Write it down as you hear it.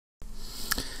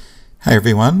Hi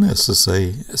everyone, this is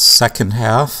the second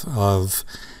half of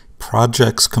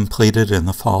projects completed in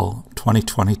the fall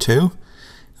 2022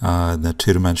 in the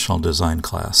two-dimensional design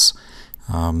class.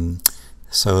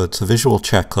 So it's a visual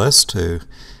checklist to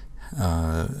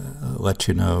let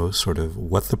you know sort of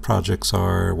what the projects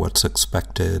are, what's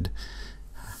expected,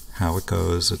 how it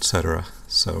goes, etc.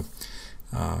 So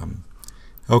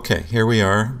okay, here we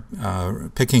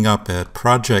are picking up at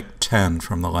project 10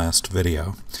 from the last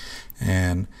video,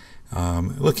 and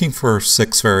looking for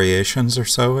 6 variations or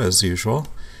so as usual,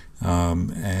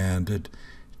 and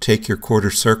take your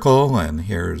quarter circle, and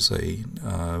here's a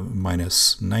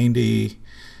minus 90,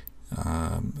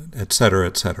 etc.,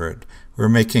 etc. We're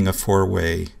making a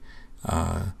 4-way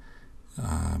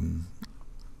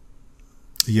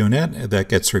unit that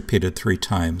gets repeated 3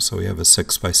 times, so we have a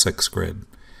 6 by 6 grid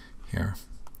here.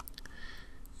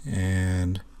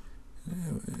 And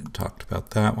talked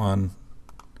about that one.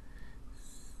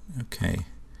 Okay,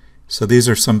 so these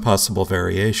are some possible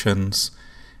variations.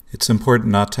 It's important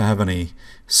not to have any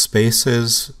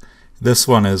spaces. This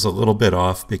one is a little bit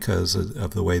off because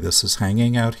of the way this is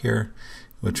hanging out here,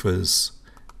 which was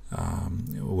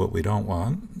what we don't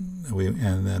want.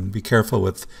 And then be careful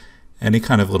with any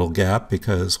kind of little gap,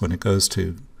 because when it goes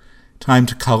to time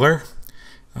to color,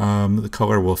 the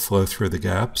color will flow through the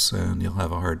gaps and you'll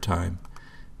have a hard time.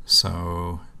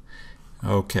 So,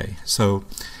 okay, so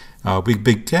we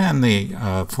began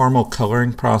the formal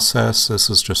coloring process.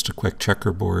 This is just a quick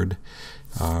checkerboard.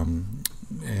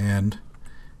 And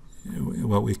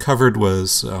what we covered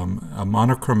was a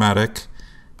monochromatic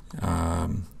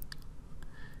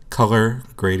color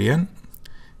gradient,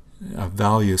 a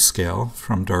value scale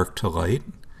from dark to light.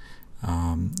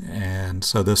 And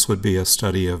so this would be a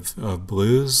study of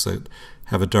blues that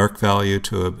have a dark value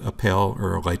to a pale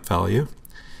or a light value.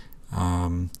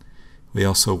 We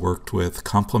also worked with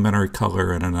complementary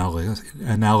color and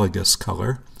analogous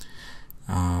color.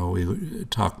 We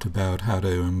talked about how to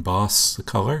emboss the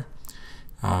color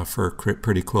for a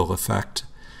pretty cool effect.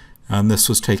 And this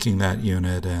was taking that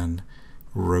unit and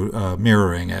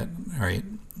mirroring it, right,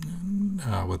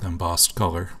 with embossed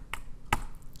color.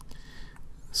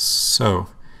 So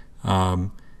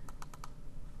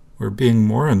we're being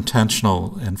more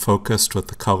intentional and focused with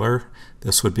the color.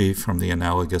 This would be from the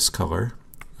analogous color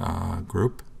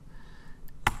group.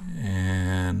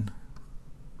 And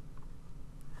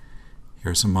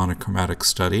here's a monochromatic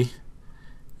study,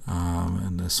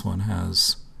 and this one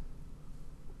has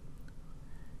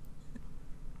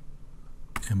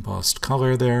embossed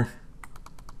color there.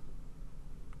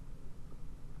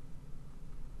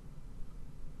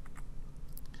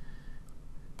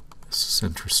 This is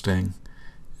interesting,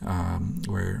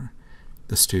 where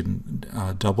the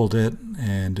student doubled it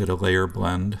and did a layer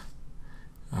blend,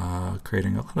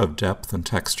 creating a lot of depth and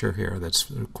texture here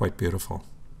that's quite beautiful.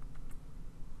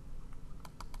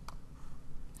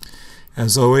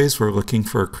 As always, we're looking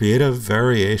for creative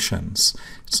variations.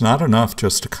 It's not enough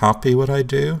just to copy what I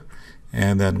do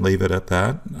and then leave it at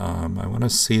that. I want to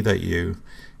see that you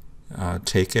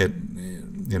take it,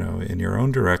 in your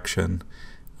own direction,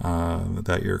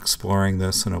 that you're exploring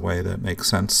this in a way that makes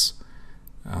sense.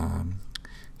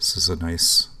 This is a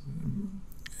nice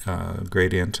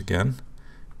gradient again.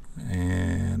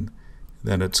 And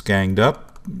then it's ganged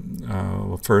up,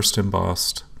 first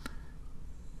embossed,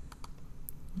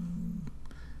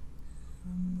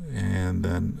 and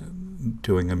then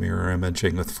doing a mirror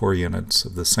imaging with 4 units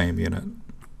of the same unit.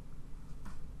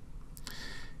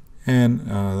 And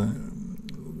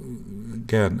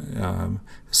again,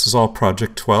 this is all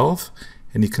project 12,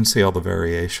 and you can see all the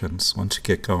variations. Once you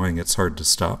get going, it's hard to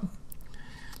stop.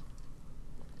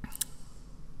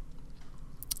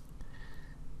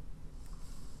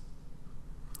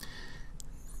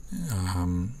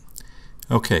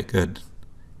 Okay, good.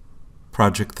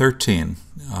 Project 13,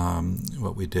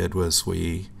 what we did was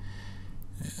we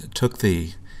took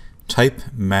the type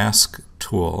mask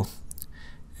tool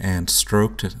and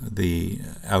stroked the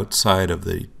outside of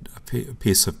the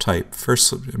piece of type,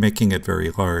 first making it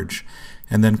very large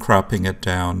and then cropping it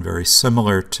down, very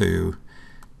similar to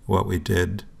what we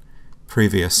did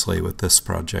previously with this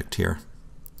project here.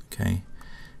 Okay,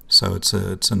 so it's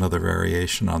another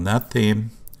variation on that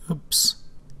theme. Oops.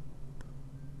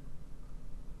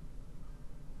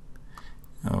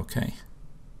 Okay.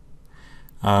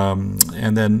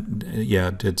 And then,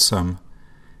 yeah, did some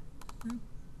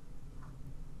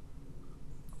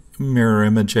mirror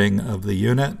imaging of the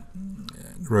unit,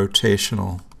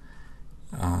 rotational.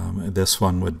 This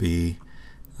one would be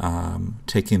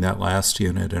taking that last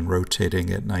unit and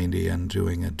rotating at 90 and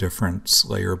doing a difference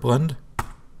layer blend.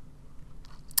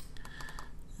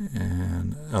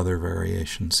 And other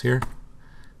variations here.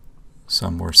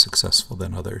 some more successful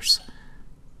than others.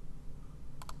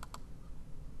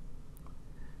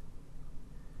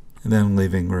 And then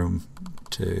leaving room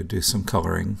to do some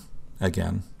coloring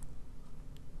again.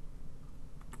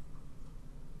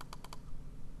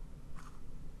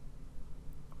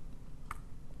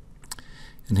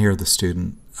 And here the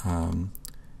student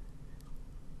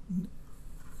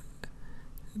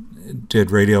did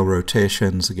radial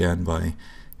rotations again by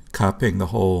copying the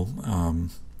whole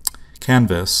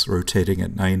canvas, rotating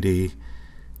at 90,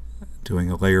 doing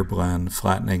a layer blend,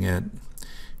 flattening it,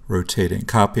 rotating,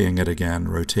 copying it again,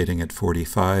 rotating at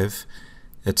 45,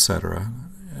 etc.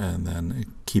 And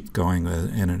then keep going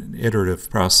in an iterative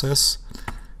process.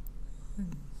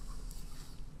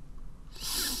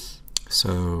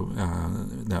 So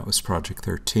that was project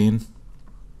 13.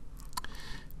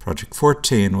 Project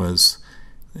 14 was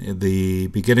the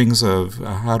beginnings of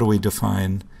how do we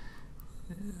define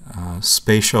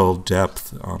spatial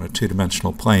depth on a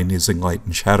two-dimensional plane using light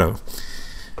and shadow.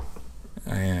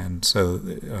 And so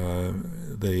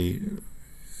they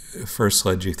first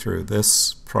led you through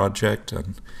this project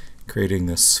and creating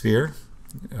this sphere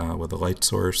with a light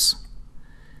source.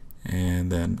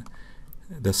 And then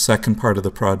the second part of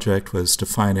the project was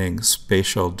defining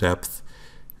spatial depth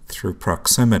through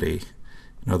proximity.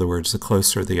 In other words, the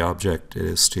closer the object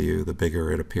is to you, the bigger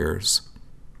it appears.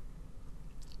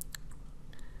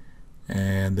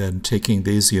 And then taking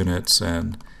these units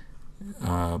and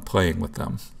playing with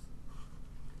them.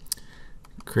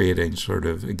 Creating sort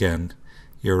of, again,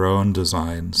 your own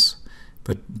designs,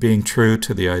 but being true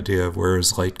to the idea of where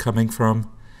is light coming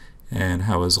from, and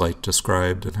how is light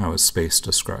described, and how is space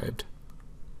described.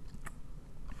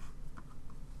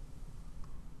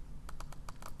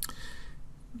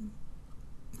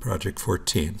 Project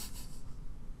 14.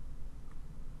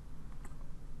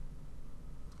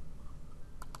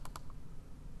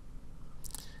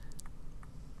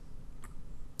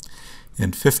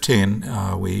 In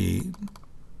 15, we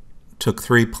took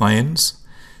 3 planes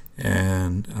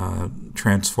and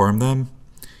transformed them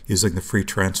using the free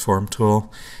transform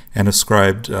tool and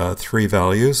ascribed 3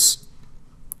 values,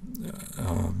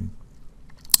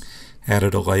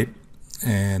 added a light,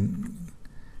 and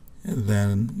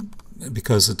then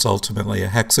because it's ultimately a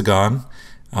hexagon,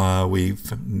 we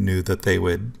knew that they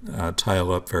would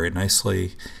tile up very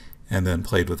nicely, and then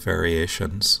played with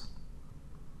variations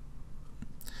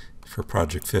for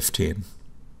project 15.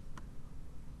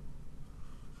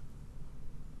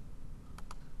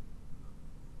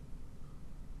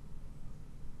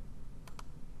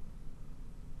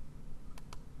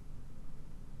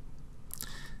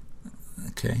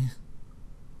 Okay.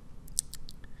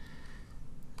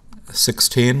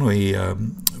 16,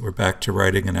 we're back to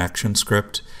writing an action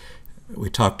script. We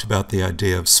talked about the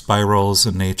idea of spirals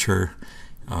in nature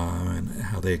and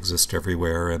how they exist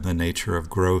everywhere, and the nature of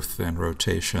growth and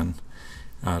rotation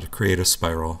to create a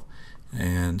spiral.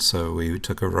 And so we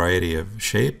took a variety of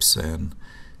shapes and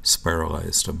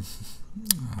spiralized them.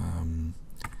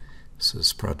 This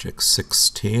is project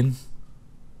 16.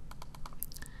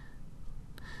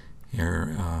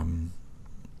 Here,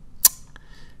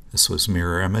 this was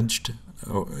mirror imaged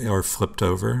or flipped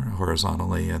over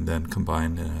horizontally and then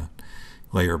combined in a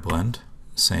layer blend,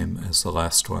 same as the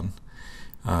last one.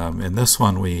 In this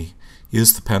one, we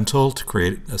used the pen tool to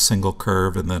create a single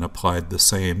curve and then applied the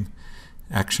same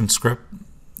action script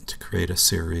to create a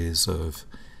series of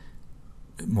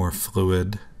more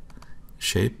fluid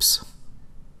shapes.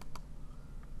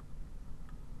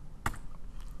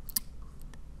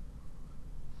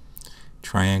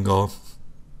 Triangle.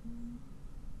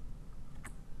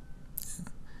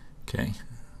 Okay.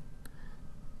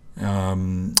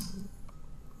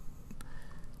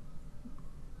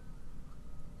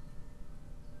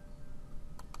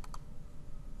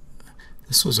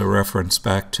 This was a reference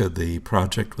back to the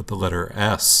project with the letter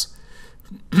S,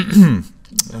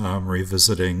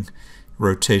 revisiting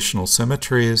rotational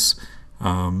symmetries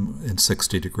in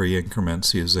 60-degree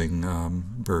increments using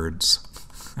birds.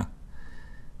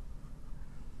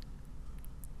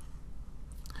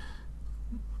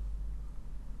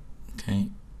 Okay.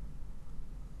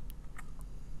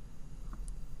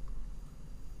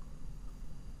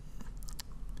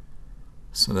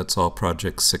 So that's all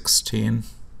project 16.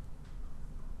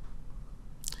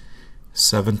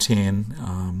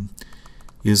 17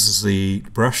 uses the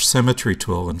brush symmetry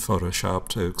tool in Photoshop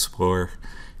to explore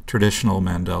traditional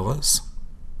mandalas.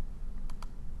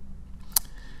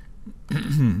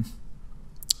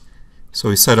 So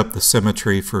we set up the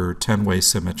symmetry for 10-way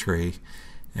symmetry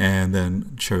and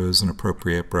then chose an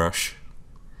appropriate brush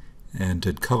and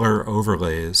did color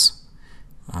overlays.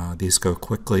 These go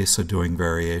quickly, so doing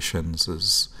variations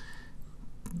is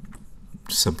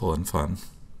simple and fun.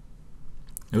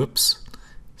 Oops,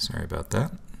 sorry about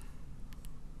that.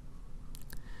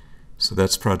 So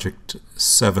that's project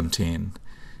 17.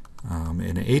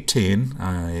 In 18,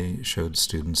 I showed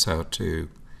students how to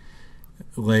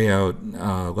lay out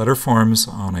letter forms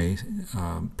on a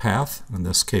path, in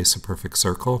this case a perfect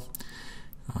circle,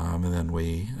 and then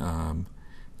we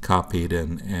copied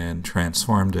and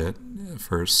transformed it,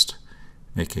 first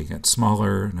making it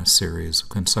smaller in a series of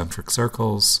concentric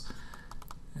circles,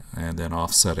 and then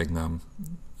offsetting them,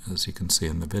 as you can see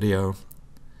in the video,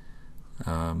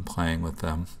 playing with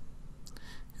them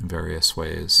in various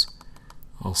ways.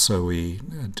 Also, we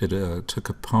took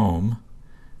a poem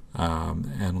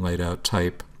and laid out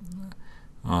type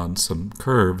on some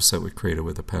curves that we created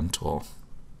with a pen tool.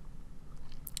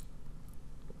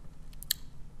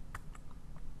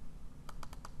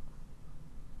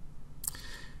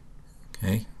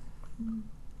 Okay.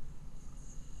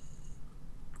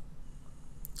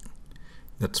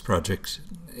 That's project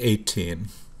 18.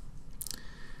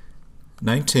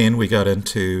 19, we got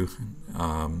into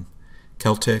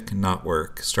Celtic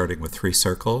knotwork, starting with 3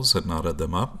 circles and knotted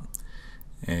them up,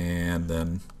 and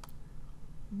then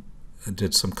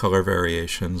did some color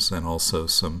variations and also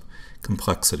some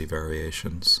complexity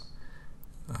variations.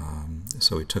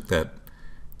 So we took that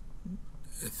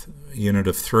unit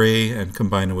of 3 and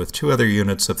combined it with 2 other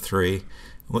units of 3,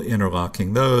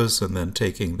 interlocking those, and then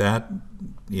taking that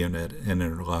unit and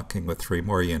interlocking with 3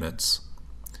 more units.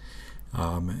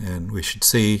 And we should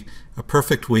see a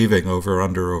perfect weaving over,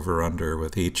 under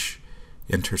with each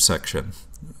intersection.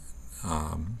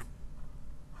 All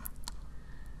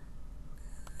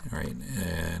right,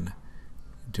 and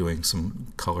doing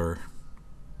some color,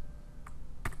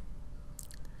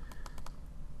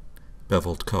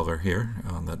 beveled color here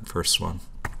on that first one.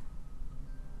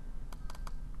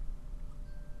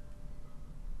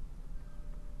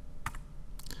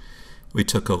 We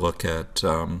took a look at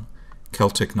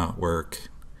Celtic knotwork.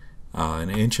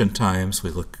 In ancient times, we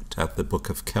looked at the Book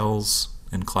of Kells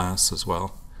in class as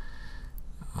well.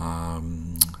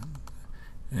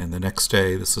 And the next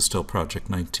day, this is still project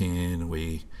 19,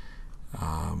 we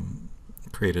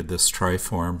created this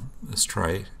triform, this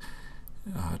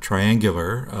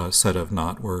triangular set of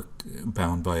knotwork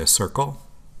bound by a circle,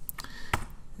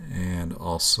 and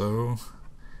also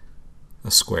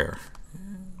a square,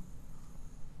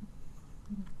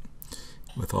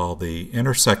 with all the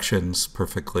intersections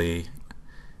perfectly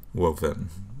woven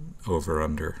over,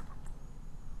 under.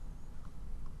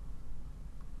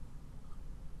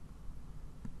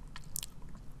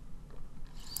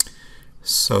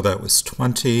 So that was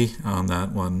 20 on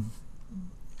that one.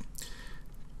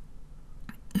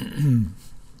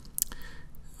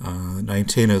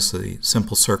 19 is the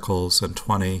simple circles, and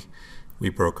 20 we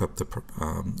broke up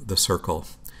the circle,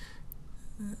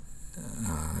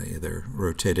 either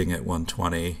rotating at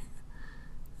 120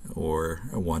 or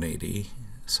 180.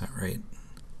 Is that right?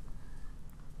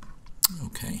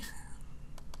 Okay.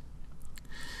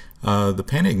 The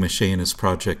painting machine is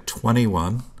project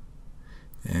 21,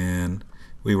 and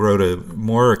we wrote a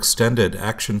more extended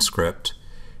action script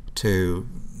to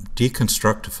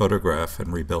deconstruct a photograph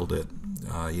and rebuild it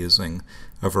using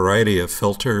a variety of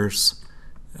filters,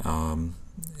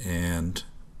 and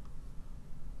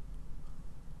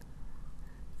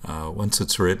once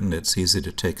it's written, it's easy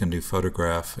to take a new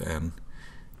photograph and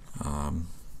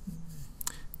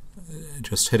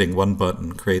just hitting one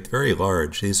button create very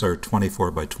large. These are 24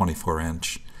 by 24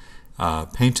 inch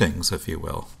paintings, if you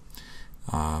will.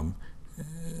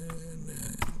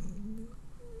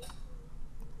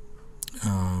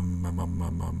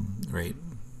 Right,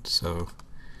 so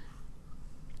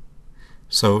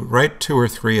write 2 or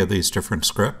 3 of these different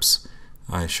scripts.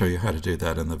 I show you how to do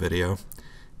that in the video,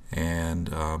 and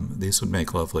these would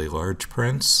make lovely large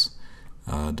prints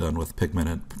done with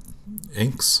pigmented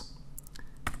inks,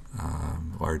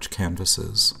 large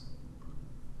canvases.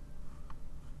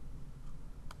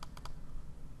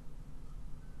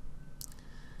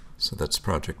 So that's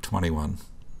project 21.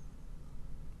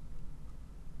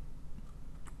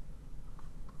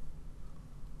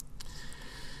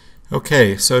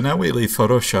 Okay, so now we leave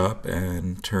Photoshop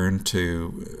and turn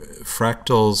to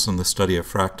fractals and the study of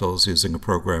fractals using a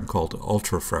program called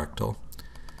Ultrafractal.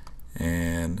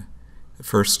 And the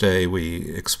first day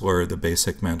we explored the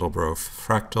basic Mandelbrot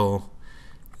fractal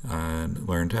and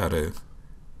learned how to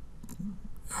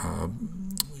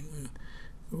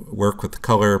work with the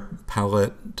color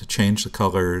palette to change the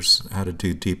colors, how to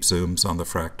do deep zooms on the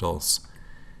fractals,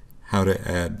 how to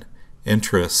add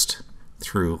interest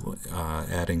through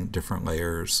adding different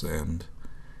layers and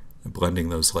blending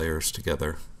those layers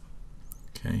together.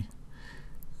 Okay,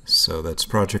 So that's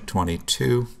project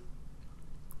 22.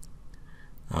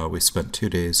 We spent 2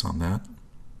 days on that.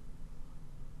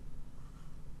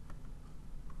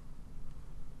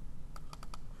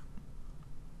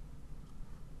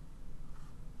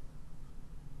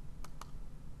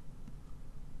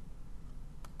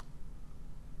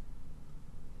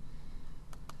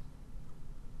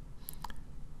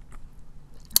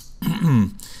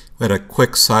 We had a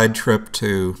quick side trip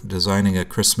to designing a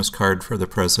Christmas card for the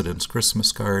President's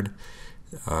Christmas card.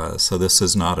 So this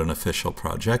is not an official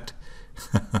project.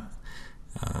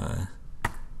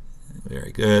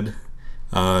 Very good.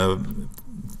 The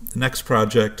next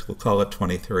project, we'll call it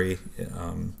 23,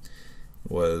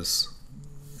 was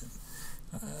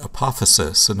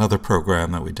Apophysis, another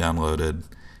program that we downloaded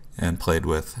and played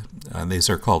with. These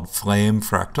are called flame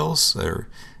fractals. They're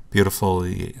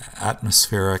beautifully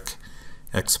atmospheric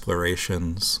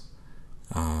explorations,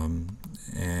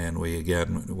 and we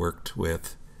again worked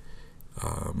with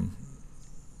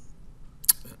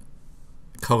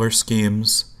color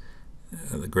schemes,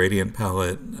 the gradient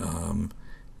palette,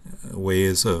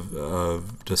 ways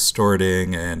of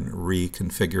distorting and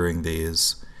reconfiguring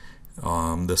these.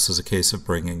 This is a case of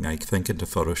bringing, I think, into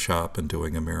Photoshop and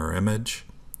doing a mirror image.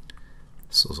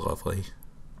 This was lovely.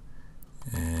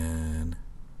 And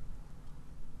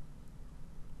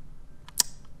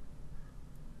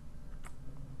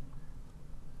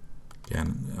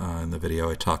again, in the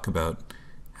video I talk about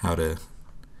how to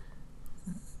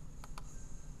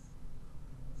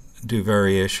do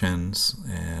variations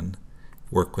and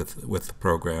work with the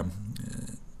program.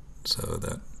 So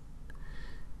that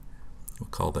we'll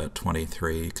call that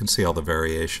 23. You can see all the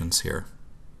variations here.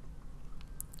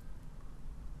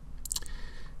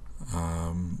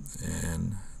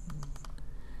 And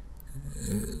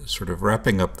sort of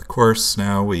wrapping up the course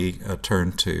now, we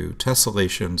turn to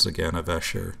tessellations again of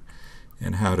Escher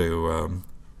and how to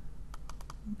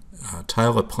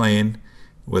tile a plane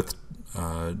with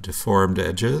deformed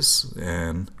edges.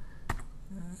 And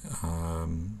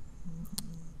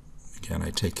again,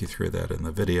 I take you through that in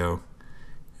the video.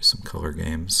 Here's some color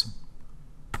games.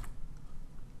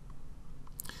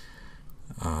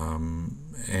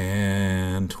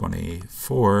 And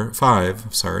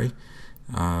 5, sorry,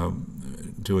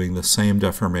 doing the same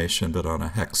deformation but on a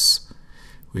hex.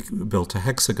 We built a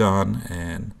hexagon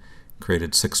and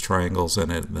created 6 triangles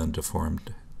in it, and then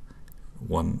deformed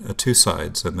 2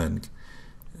 sides, and then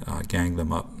ganged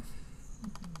them up,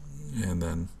 and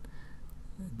then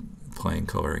playing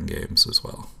coloring games as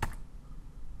well.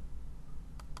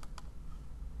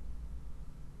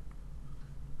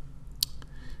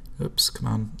 Oops, come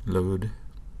on, load.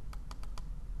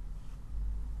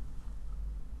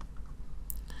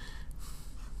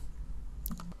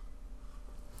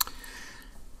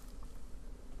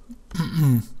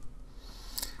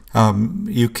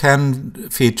 You can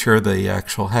feature the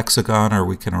actual hexagon, or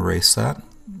we can erase that,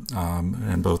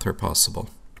 and both are possible.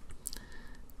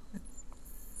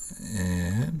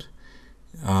 And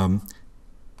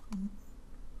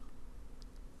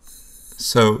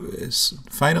so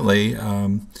finally,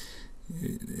 as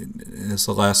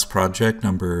the last project,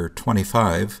 number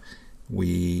 25,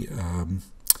 we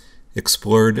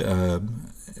explored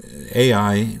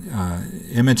AI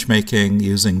image making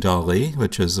using DALL-E,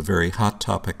 which is a very hot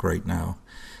topic right now.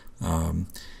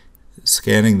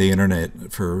 Scanning the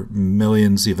internet for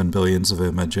millions, even billions of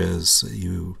images.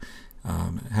 You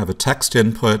have a text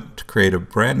input to create a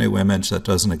brand new image that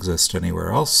doesn't exist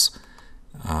anywhere else.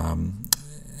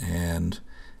 And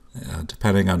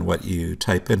depending on what you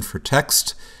type in for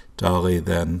text, DALL-E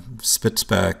then spits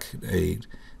back a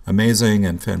amazing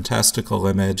and fantastical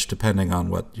image depending on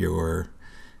what your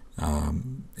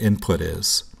input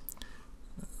is.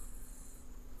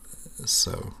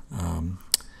 So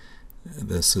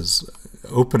this is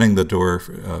opening the door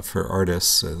for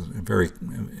artists, a very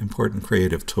important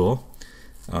creative tool.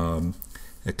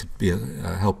 It could be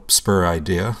help spur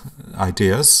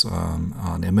ideas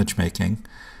on image making.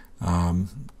 You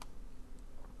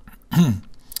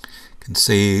can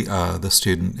see the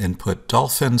student input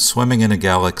dolphin swimming in a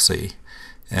galaxy,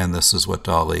 and this is what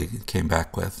DALL-E came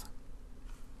back with.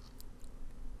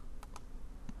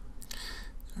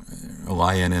 A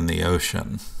lion in the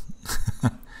ocean.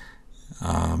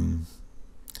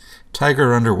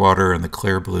 Tiger underwater in the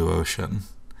clear blue ocean.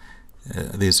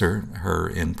 These are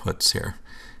her inputs here.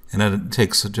 And it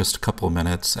takes just a couple of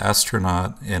minutes.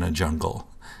 Astronaut in a jungle.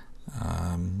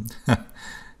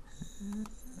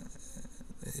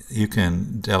 You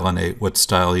can delineate what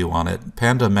style you want it.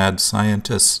 Panda mad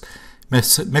scientists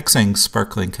mixing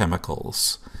sparkling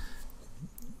chemicals.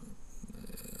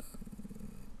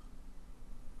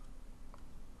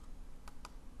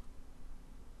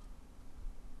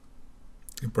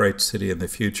 A bright city in the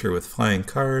future with flying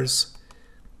cars.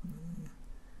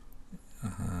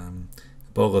 A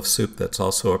bowl of soup that's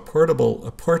also a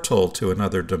portal to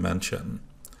another dimension.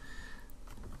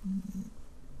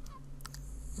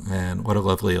 And what a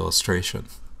lovely illustration.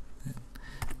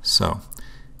 So,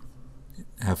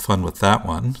 have fun with that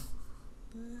one.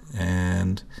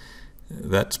 And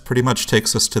that pretty much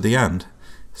takes us to the end.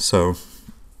 So,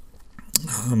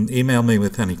 email me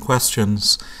with any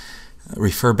questions.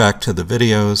 Refer back to the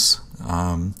videos.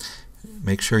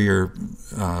 Make sure your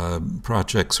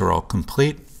projects are all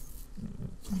complete.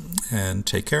 And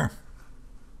take care.